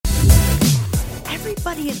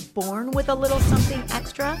everybody is born with a little something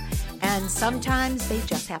extra, and sometimes they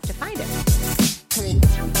just have to find it.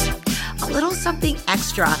 A little something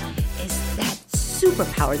extra is that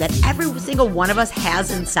superpower that every single one of us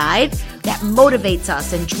has inside that motivates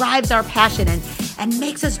us and drives our passion and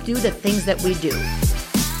makes us do the things that we do.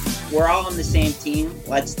 We're all on the same team.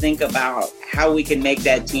 Let's think about how we can make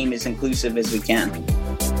that team as inclusive as we can.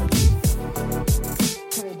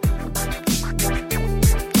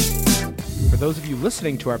 For those of you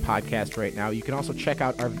listening to our podcast right now, you can also check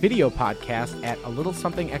out our video podcast at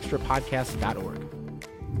alittlesomethingextrapodcast.org.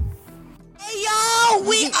 Hey, y'all!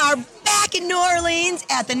 We are back in New Orleans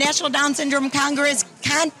at the National Down Syndrome Congress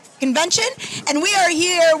Convention, and we are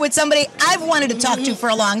here with somebody I've wanted to talk to for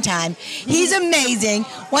a long time. He's amazing.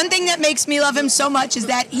 One thing that makes me love him so much is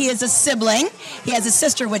that he is a sibling. He has a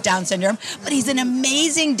sister with Down syndrome, but he's an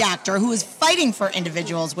amazing doctor who is fighting for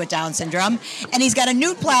individuals with Down syndrome, and he's got a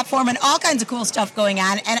new platform and all kinds of cool stuff going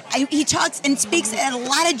on, and he talks and speaks at a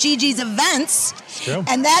lot of Gigi's events,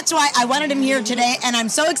 and that's why I wanted him here today, and I'm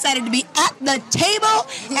so excited to be at the table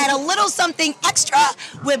at A Little Something Extra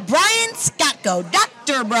with Brian Skotko,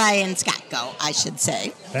 Dr. Brian Skotko, I should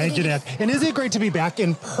say. Thank you, Dad. And isn't it great to be back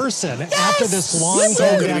in person after this long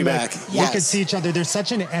pandemic? We could see each other. There's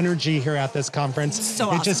such an energy here at this conference. So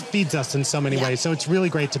awesome. It just feeds us in so many ways. So it's really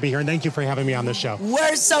great to be here. And thank you for having me on the show.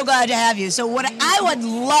 We're so glad to have you. So what I would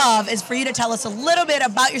love is for you to tell us a little bit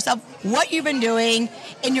about yourself, what you've been doing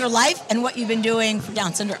in your life and what you've been doing for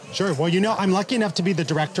Down syndrome. Sure. Well, I'm lucky enough to be the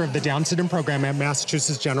director of the Down syndrome program at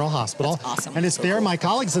Massachusetts General Hospital. That's awesome. And it's there my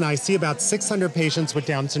colleagues and I see about 600 patients with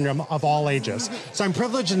Down syndrome of all ages. So I'm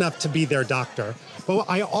privileged enough to be their doctor. But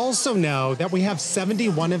I also know that we have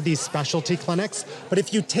 71 of these specialty clinics, but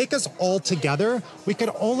if you take us all together, we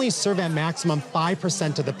could only serve at maximum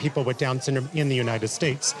 5% of the people with Down syndrome in the United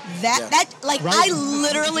States. Right? I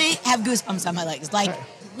literally have goosebumps on my legs.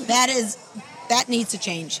 That needs to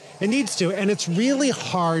change. It needs to, and it's really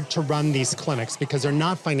hard to run these clinics because they're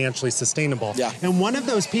not financially sustainable. Yeah. And one of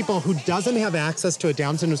those people who doesn't have access to a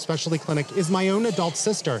Down syndrome specialty clinic is my own adult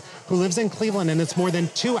sister who lives in Cleveland, and it's more than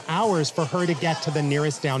 2 hours for her to get to the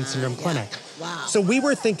nearest Down syndrome clinic. Wow. So we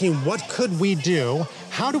were thinking, what could we do?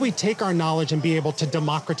 How do we take our knowledge and be able to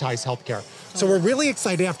democratize healthcare? So we're really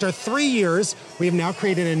excited. After 3 years, we have now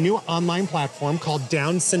created a new online platform called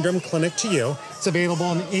Down Syndrome Clinic to You. It's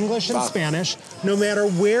available in English and Spanish. No matter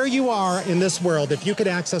where you are in this world, if you could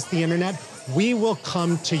access the internet, we will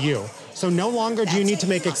come to you. So no longer do you need to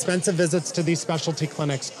make expensive visits to these specialty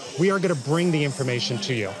clinics. We are going to bring the information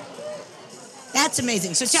to you. That's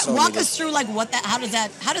amazing. So walk us through how does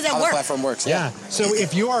that how work? the platform works. Yeah. So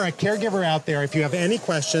if you are a caregiver out there, if you have any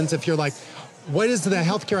questions, if you're like, what is the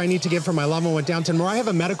healthcare I need to give for my loved one with Down syndrome? Or I have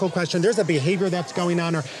a medical question, there's a behavior that's going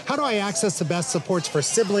on, or how do I access the best supports for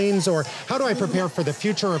siblings, or how do I prepare for the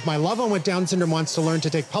future if my loved one with Down syndrome wants to learn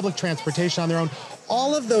to take public transportation on their own?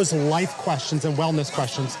 All of those life questions and wellness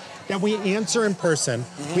questions that we answer in person,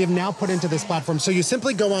 we have now put into this platform. So you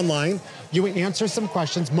simply go online, you answer some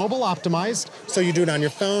questions, mobile optimized, so you do it on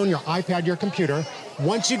your phone, your iPad, your computer.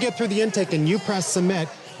 Once you get through the intake and you press submit,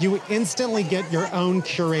 you instantly get your own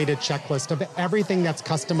curated checklist of everything that's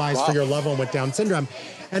customized for your loved one with Down syndrome.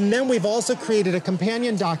 And then we've also created a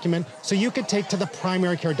companion document so you could take to the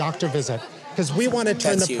primary care doctor visit, because we want to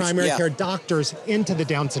turn the primary care doctors into the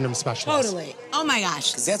Down syndrome specialists. Totally. Oh my gosh.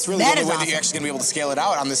 Because that's really the only way that you're actually going to be able to scale it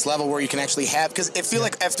out on this level where you can actually have, because I feel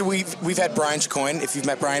like after we've had Brian Chicoine, if you've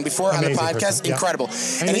met Brian before on the podcast, incredible.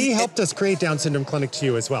 And he helped us create Down syndrome clinic to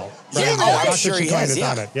you as well. Brian, I'm sure he has.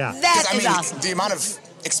 On it. Yeah. That is awesome. The amount of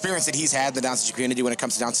experience that he's had in the Down syndrome community when it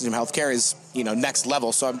comes to Down syndrome healthcare is, next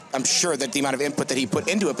level. So I'm sure that the amount of input that he put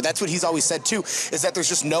into it, but that's what he's always said too, is that there's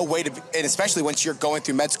just no way to, and especially once you're going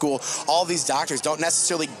through med school, all these doctors don't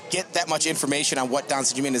necessarily get that much information on what Down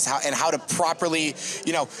syndrome is, how to properly,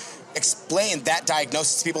 explain that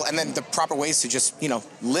diagnosis to people, and then the proper ways to just,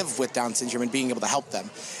 live with Down syndrome and being able to help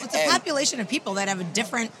them. It's a population of people that have a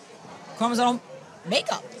different chromosome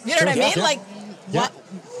makeup. You know what I mean?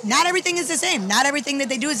 Not everything is the same. Not everything that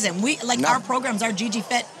they do is the same. Our programs, our GG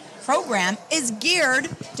Fit program is geared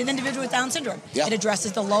to the individual with Down syndrome. Yeah. It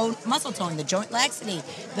addresses the low muscle tone, the joint laxity,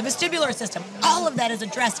 the vestibular system. All of that is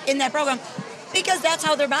addressed in that program because that's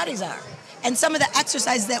how their bodies are. And some of the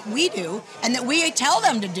exercises that we do and that we tell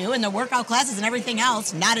them to do in the workout classes and everything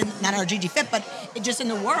else, not our GG Fit, but just in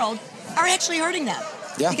the world, are actually hurting them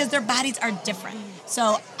because their bodies are different.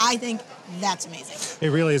 So I think That's amazing.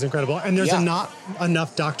 It really is incredible. And there's Yeah. not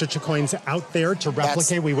enough Dr. Chicoines out there to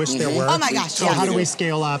replicate. We wish there were. Oh my gosh, So yeah. how do we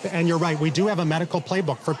scale up? And you're right, we do have a medical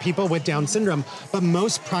playbook for people with Down syndrome, but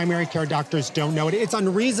most primary care doctors don't know it. It's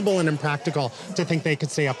unreasonable and impractical to think they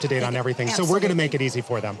could stay up to date on everything. So we're going to make it easy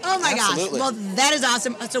for them. Oh my Absolutely. gosh. Well, that is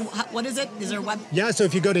awesome. So what is it? Is there a web? Yeah, so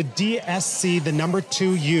if you go to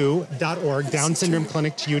dsc2u.org,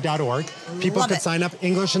 downsyndromeclinictoyou.org, people Love could it. sign up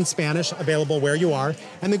English and Spanish, available where you are.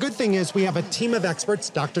 And the good thing is we have a team of experts,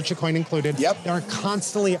 Dr. Chicoine included, Yep. that are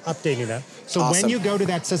constantly updating it. So Awesome. when you go to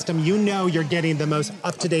that system, you know you're getting the most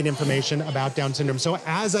up-to-date information about Down syndrome. So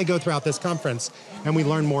as I go throughout this conference and we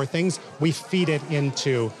learn more things, we feed it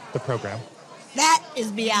into the program. That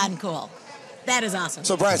is beyond cool. That is awesome.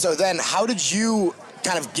 So Brian, so then how did you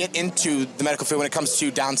kind of get into the medical field when it comes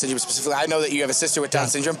to Down syndrome specifically? I know that you have a sister with Down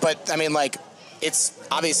syndrome, but I mean, like, it's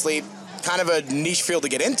obviously kind of a niche field to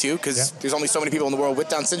get into because there's only so many people in the world with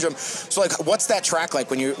Down syndrome. So like, what's that track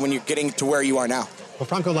like when you're getting to where you are now? Well,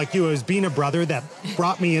 Franco, like you, it was being a brother that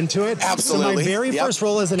brought me into it. Absolutely. So my very first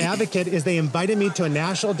role as an advocate is they invited me to a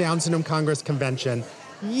National Down Syndrome Congress convention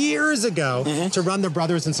years ago to run the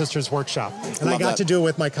Brothers and Sisters Workshop. And I got to do it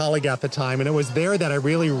with my colleague at the time. And it was there that I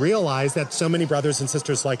really realized that so many brothers and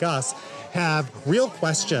sisters like us have real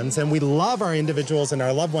questions, and we love our individuals and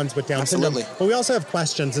our loved ones with Down syndrome, but we also have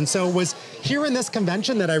questions. And so it was here in this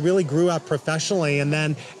convention that I really grew up professionally. And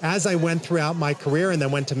then as I went throughout my career and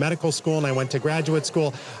then went to medical school and I went to graduate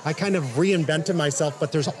school, I kind of reinvented myself,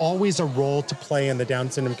 but there's always a role to play in the Down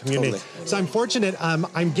syndrome community. So I'm fortunate,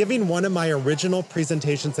 I'm giving one of my original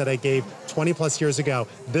presentations that I gave 20 plus years ago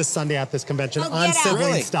this Sunday at this convention on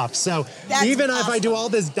sibling stuff. So even if I do all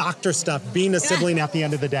this doctor stuff, being a sibling at the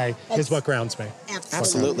end of the day is what grounds me.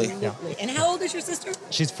 Absolutely. Yeah. And how old is your sister?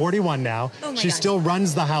 She's 41 now. Oh my she gosh. still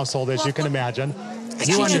runs the household, as you can imagine.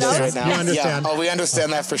 You Right understand. now. You understand. Yeah. Oh, we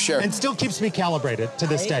understand that for sure. And still keeps me calibrated to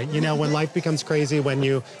this day. You know, when life becomes crazy, when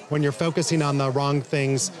you're focusing on the wrong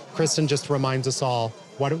things, Kristin just reminds us all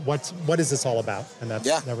what is this all about, and that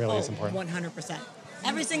really is important. 100%.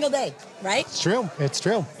 Every single day, right? It's true. It's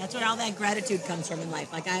true. That's where all that gratitude comes from in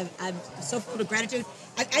life. Like I'm so full of gratitude.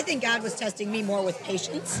 I think God was testing me more with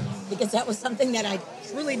patience because that was something that I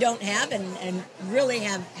truly don't have and really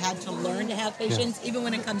have had to learn to have patience, even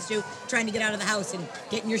when it comes to trying to get out of the house and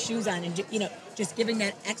getting your shoes on and, just giving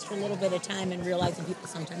that extra little bit of time and realizing people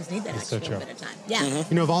sometimes need that extra little bit of time. Yeah.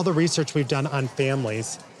 You know, of all the research we've done on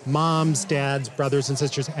families, moms, dads, brothers and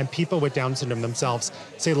sisters, and people with Down syndrome themselves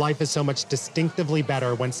say life is so much distinctively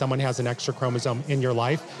better when someone has an extra chromosome in your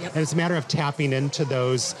life. And it's a matter of tapping into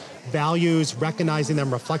those values, recognizing them,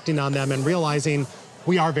 reflecting on them, and realizing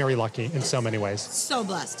we are very lucky in so many ways. So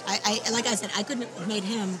blessed. I like I said, I couldn't have made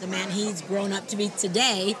him the man he's grown up to be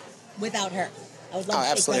today without her. I would love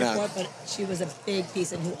to take credit for it, but she was a big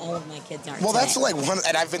piece in who all of my kids are. Well, today. that's like one,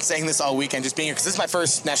 and I've been saying this all weekend, just being here, because this is my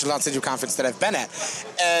first National Down Syndrome Conference that I've been at.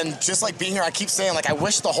 And just like being here, I keep saying, like, I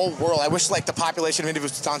wish the whole world, I wish like the population of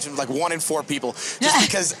individuals with Down syndrome was like 1 in 4 people. Just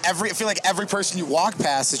because I feel like every person you walk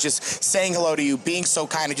past is just saying hello to you, being so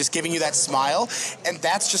kind, and just giving you that smile. And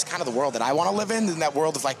that's just kind of the world that I want to live in that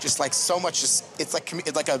world of like, just like so much, just, it's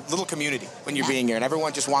like a little community when you're being here. And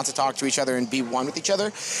everyone just wants to talk to each other and be one with each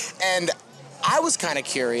other. And I was kind of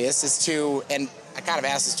curious as to, and I kind of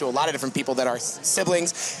asked this to a lot of different people that are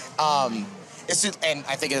siblings, and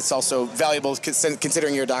I think it's also valuable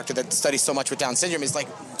considering you're a doctor that studies so much with Down syndrome, is like,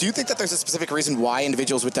 do you think that there's a specific reason why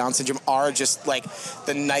individuals with Down syndrome are just like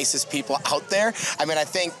the nicest people out there? I mean, I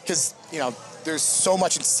think because, there's so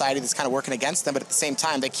much in society that's kind of working against them, but at the same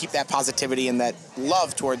time, they keep that positivity and that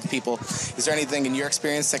love toward the people. Is there anything in your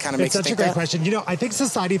experience that kind of makes you think that? It's such a great question. I think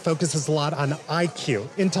society focuses a lot on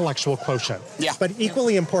IQ, intellectual quotient. Yeah. But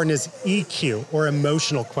equally important is EQ, or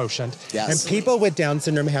emotional quotient. Yes. And people with Down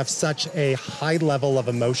syndrome have such a high level of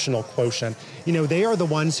emotional quotient. They are the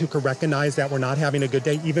ones who can recognize that we're not having a good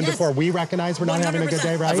day, even before we recognize we're not having a good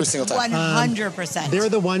day, right? Every single time. 100%. They're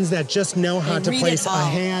the ones that just know how to place a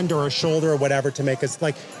hand or a shoulder or whatever to make us,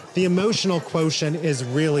 like, the emotional quotient is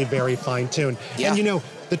really very fine-tuned. Yeah. And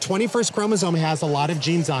the 21st chromosome has a lot of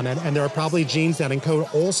genes on it, and there are probably genes that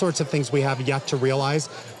encode all sorts of things we have yet to realize.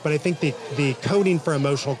 But I think the coding for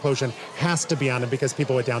emotional quotient has to be on it because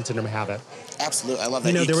people with Down syndrome have it. Absolutely. I love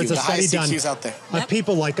that. There was a the study highest done EQs out there. of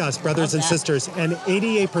people like us, brothers and sisters, and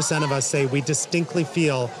 88% of us say we distinctly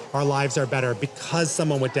feel our lives are better because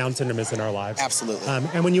someone with Down syndrome is in our lives. Absolutely.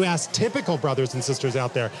 And when you ask typical brothers and sisters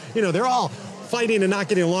out there, they're all fighting and not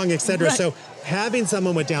getting along, etc. Right. So having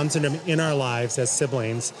someone with Down syndrome in our lives as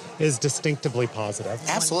siblings is distinctively positive.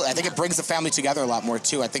 Absolutely. I think it brings the family together a lot more,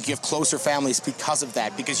 too. I think you have closer families because of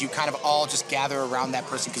that, because you kind of all just gather around that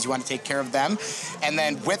person because you want to take care of them. And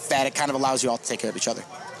then with that, it kind of allows you all to take care of each other.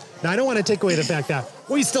 Now, I don't want to take away the fact that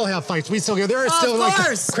we still have fights. There are still like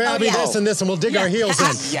crabby this and this, and we'll dig our heels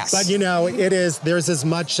in. Yes. But, there's as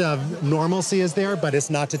much normalcy as there, but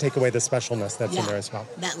it's not to take away the specialness that's in there as well.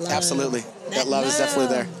 That love. Absolutely. That love is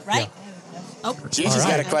definitely there. Right? Yeah. Oh, Gigi's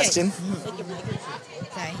got a question.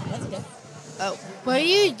 Sorry, that's good. Oh, what do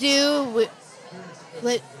you do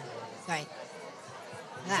with sorry.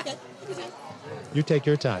 You take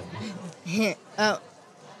your time.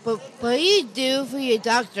 But what do you do for your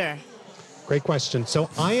doctor? Great question. So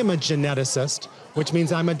I am a geneticist, which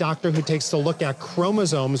means I'm a doctor who takes a look at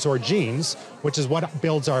chromosomes or genes, which is what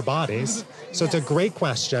builds our bodies. So it's a great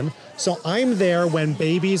question. So I'm there when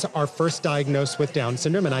babies are first diagnosed with Down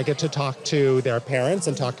syndrome, and I get to talk to their parents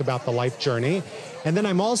and talk about the life journey. And then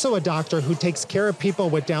I'm also a doctor who takes care of people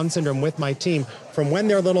with Down syndrome with my team from when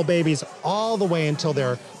they're little babies all the way until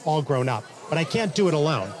they're all grown up. But I can't do it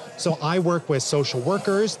alone. So I work with social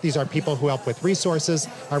workers. These are people who help with resources.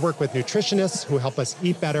 I work with nutritionists who help us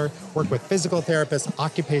eat better, work with physical therapists,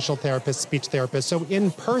 occupational therapists, speech therapists. So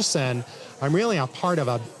in person, I'm really a part of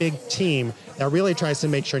a big team that really tries to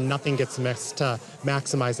make sure nothing gets missed to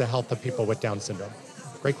maximize the health of people with Down syndrome.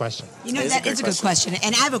 Great question. That is a good question.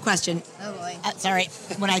 And I have a question. Oh, boy. Sorry.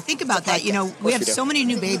 When I think about that, we have so many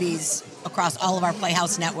new babies across all of our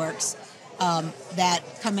Playhouse networks that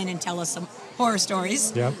come in and tell us some horror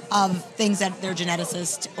stories of things that their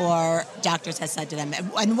geneticist or doctors has said to them.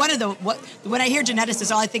 And when I hear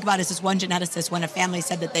geneticist, all I think about is this one geneticist when a family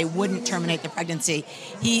said that they wouldn't terminate the pregnancy.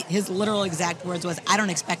 His literal exact words was, "I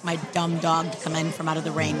don't expect my dumb dog to come in from out of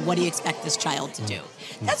the rain. What do you expect this child to do?"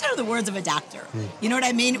 That's out of the words of a doctor. You know what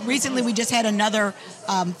I mean? Recently, we just had another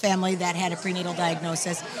family that had a prenatal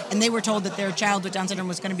diagnosis, and they were told that their child with Down syndrome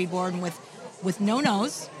was going to be born with no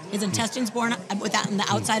nose, his intestines born on the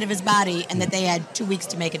outside of his body, and that they had 2 weeks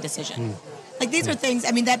to make a decision. Like, these are things,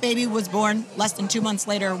 that baby was born less than 2 months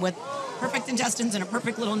later with perfect intestines and a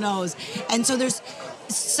perfect little nose. And so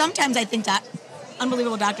sometimes I think that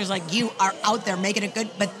unbelievable doctors like you are out there making it good,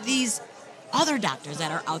 but these other doctors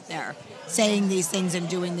that are out there saying these things and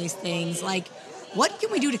doing these things, like, what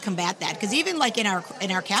can we do to combat that? Because even like in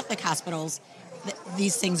our Catholic hospitals,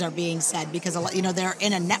 these things are being said because they're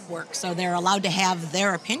in a network, so they're allowed to have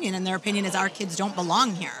their opinion, and their opinion is our kids don't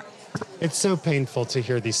belong here. It's so painful to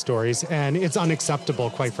hear these stories, and it's unacceptable,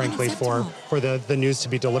 quite frankly, for the news to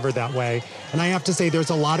be delivered that way. And I have to say, there's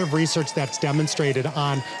a lot of research that's demonstrated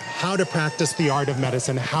on how to practice the art of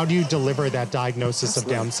medicine. How do you deliver that diagnosis of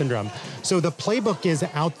Down syndrome? So the playbook is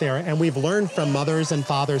out there, and we've learned from mothers and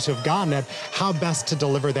fathers who've gotten it how best to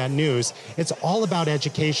deliver that news. It's all about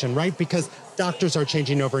education, right? Because doctors are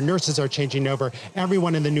changing over, nurses are changing over,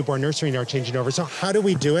 everyone in the newborn nursery are changing over. So how do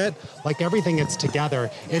we do it? Like everything, it's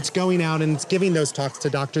together. It's going out and it's giving those talks to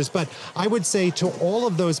doctors. But I would say to all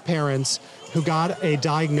of those parents who got a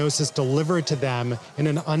diagnosis delivered to them in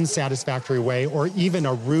an unsatisfactory way or even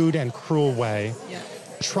a rude and cruel way,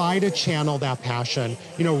 try to channel that passion.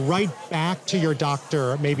 Write back to your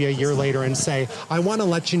doctor maybe a year later and say, I want to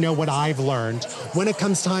let you know what I've learned. When it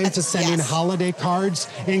comes time to sending holiday cards,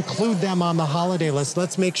 include them on the holiday list.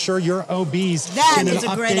 Let's make sure your OBs get an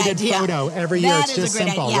updated photo every year. It's just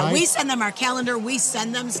simple, right? Yeah, we send them our calendar. We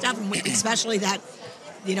send them stuff, and especially that,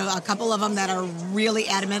 a couple of them that are really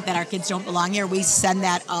adamant that our kids don't belong here. We send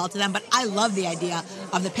that all to them. But I love the idea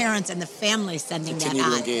of the parents and the family sending that on.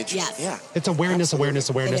 Continue to engage. Yes. Yeah. It's awareness.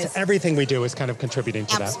 Everything we do is kind of contributing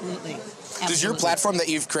to Absolutely. that. Does your platform that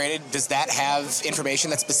you've created, does that have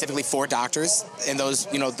information that's specifically for doctors and those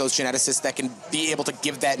geneticists that can be able to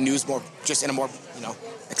give that news more, just in a more,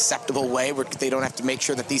 acceptable way where they don't have to make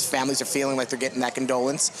sure that these families are feeling like they're getting that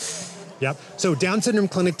condolence? Yep. So Down Syndrome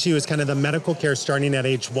Clinic 2 is kind of the medical care starting at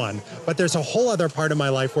age 1. But there's a whole other part of my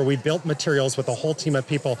life where we built materials with a whole team of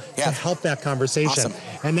people to help that conversation. Awesome.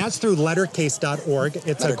 And that's through lettercase.org.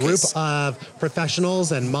 It's a group of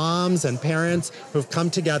professionals and moms and parents who've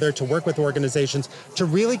come together to work with organizations to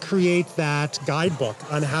really create that guidebook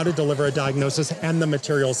on how to deliver a diagnosis and the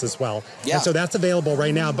materials as well. Yeah. And so that's available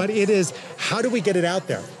right now. But it is, how do we get it out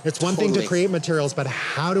there? It's one thing to create materials, but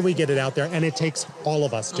how do we get it out there? And it takes all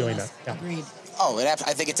of us doing it. Yeah. Agreed. I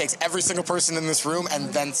think it takes every single person in this room and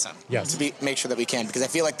then some to make sure that we can, because I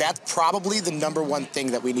feel like that's probably the number one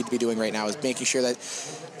thing that we need to be doing right now is making sure that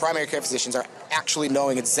primary care physicians are actually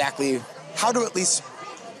knowing exactly how to at least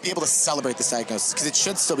be able to celebrate this diagnosis, because it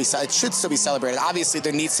should still be celebrated. Obviously,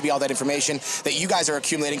 there needs to be all that information that you guys are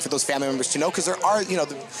accumulating for those family members to know, because there are,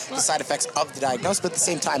 the side effects of the diagnosis, but at the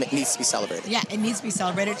same time, it needs to be celebrated. Yeah, it needs to be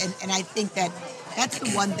celebrated, and I think that's the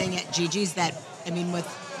one thing at Gigi's that,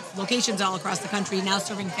 with locations all across the country, now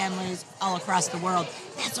serving families all across the world,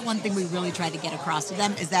 that's the one thing we really try to get across to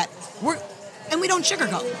them, is that we don't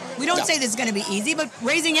sugarcoat. We don't say this is going to be easy, but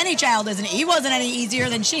raising any child he wasn't any easier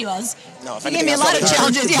than she was. No, if he gave me a lot of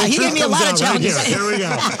challenges. Yeah, he gave me a lot of challenges. Right here we go.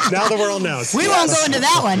 Now the world knows. We won't go into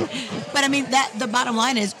that one. But the bottom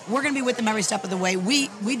line is we're going to be with them every step of the way.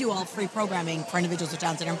 We do all free programming for individuals with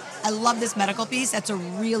Down syndrome. I love this medical piece. That's a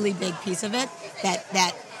really big piece of it.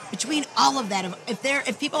 That between all of that,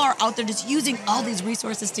 if people are out there just using all these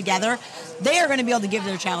resources together, they are going to be able to give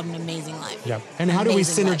their child an amazing life. Yeah. And how do we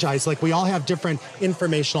synergize? Like, we all have different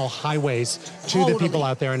informational highways to the people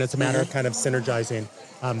out there, and it's a matter of kind of synergizing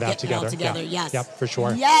that together. Yes. Yep, for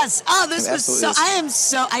sure. Yes. Oh, this was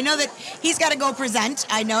so. I know that he's got to go present.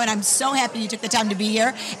 I know, and I'm so happy you took the time to be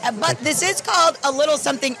here. But this is called A Little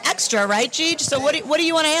Something Extra, right, Gigi? So what do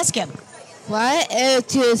you want to ask him? What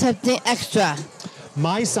is something extra?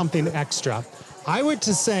 My something extra. I would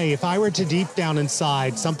to say, if I were to deep down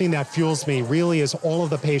inside, something that fuels me really is all of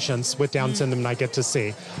the patients with Down syndrome I get to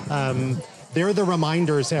see. They're the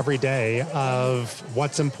reminders every day of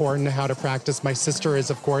what's important, how to practice. My sister is,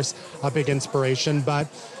 of course, a big inspiration, but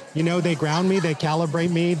they ground me, they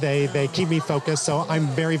calibrate me, they keep me focused. So I'm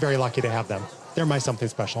very, very lucky to have them. They're my something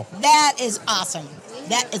special. That is awesome.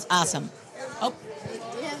 Oh.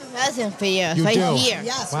 Present for you. You right do? Here.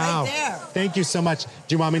 Yes, Wow. right there. Thank you so much. Do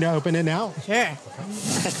you want me to open it now? Sure.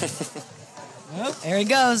 Oh, there he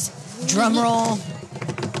goes. Drum roll.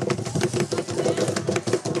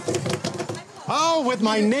 Oh, with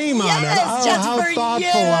my name on it. Yes, Oh, just how for thoughtful you.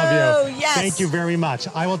 of you. Yes. Thank you very much.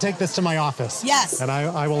 I will take this to my office. Yes. And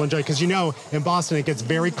I will enjoy it, because in Boston it gets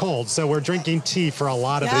very cold, so we're drinking tea for a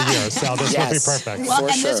lot of the year, so this will be perfect. Well,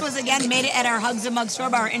 this was, again, made it at our Hugs and Mugs store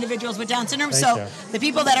by our individuals with Down syndrome. So the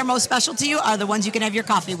people that are most special to you are the ones you can have your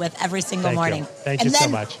coffee with every single morning. Thank you so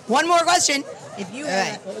much. One more question. If you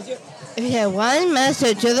had If you had one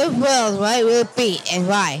message to the world, what would it be and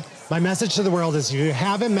why? My message to the world is, if you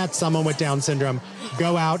haven't met someone with Down syndrome,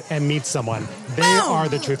 go out and meet someone. They are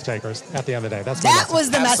the truth takers at the end of the day. That's my message. was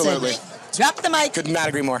the Absolutely. message. Drop the mic. Could not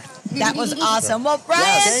agree more. That was awesome. Well, Brian,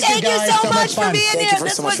 Thank you, thank you guys. so much for fun. being Thank here. you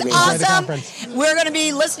This so much was for being here. Enjoy the awesome. conference. We're going to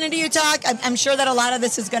be listening to you talk. I'm sure that a lot of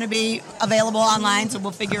this is going to be available online, so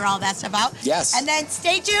we'll figure all that stuff out. Yes. And then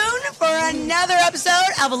stay tuned for another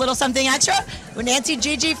episode of A Little Something Extra with Nancy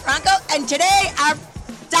GiGi Franco. And today, our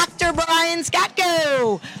Dr. Brian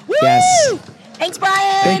Skotko. Woo! Yes. Thanks,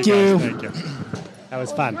 Brian. Thank you. Thank you. That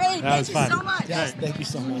was fun. Great. That was fun. Thank you so much. Yes, thank you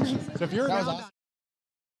so much. So if you're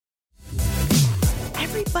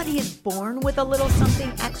Everybody is born with a little something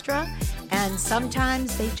extra, and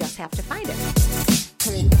sometimes they just have to find it.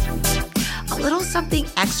 A little something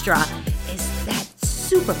extra is that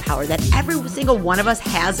superpower that every single one of us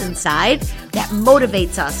has inside that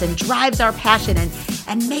motivates us and drives our passion and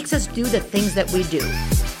makes us do the things that we do.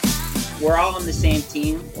 We're all on the same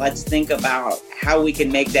team. Let's think about how we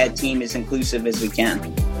can make that team as inclusive as we can.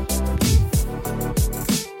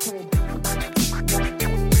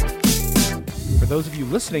 For those of you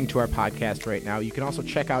listening to our podcast right now, you can also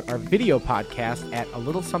check out our video podcast at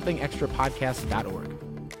alittlesomethingextrapodcast.org.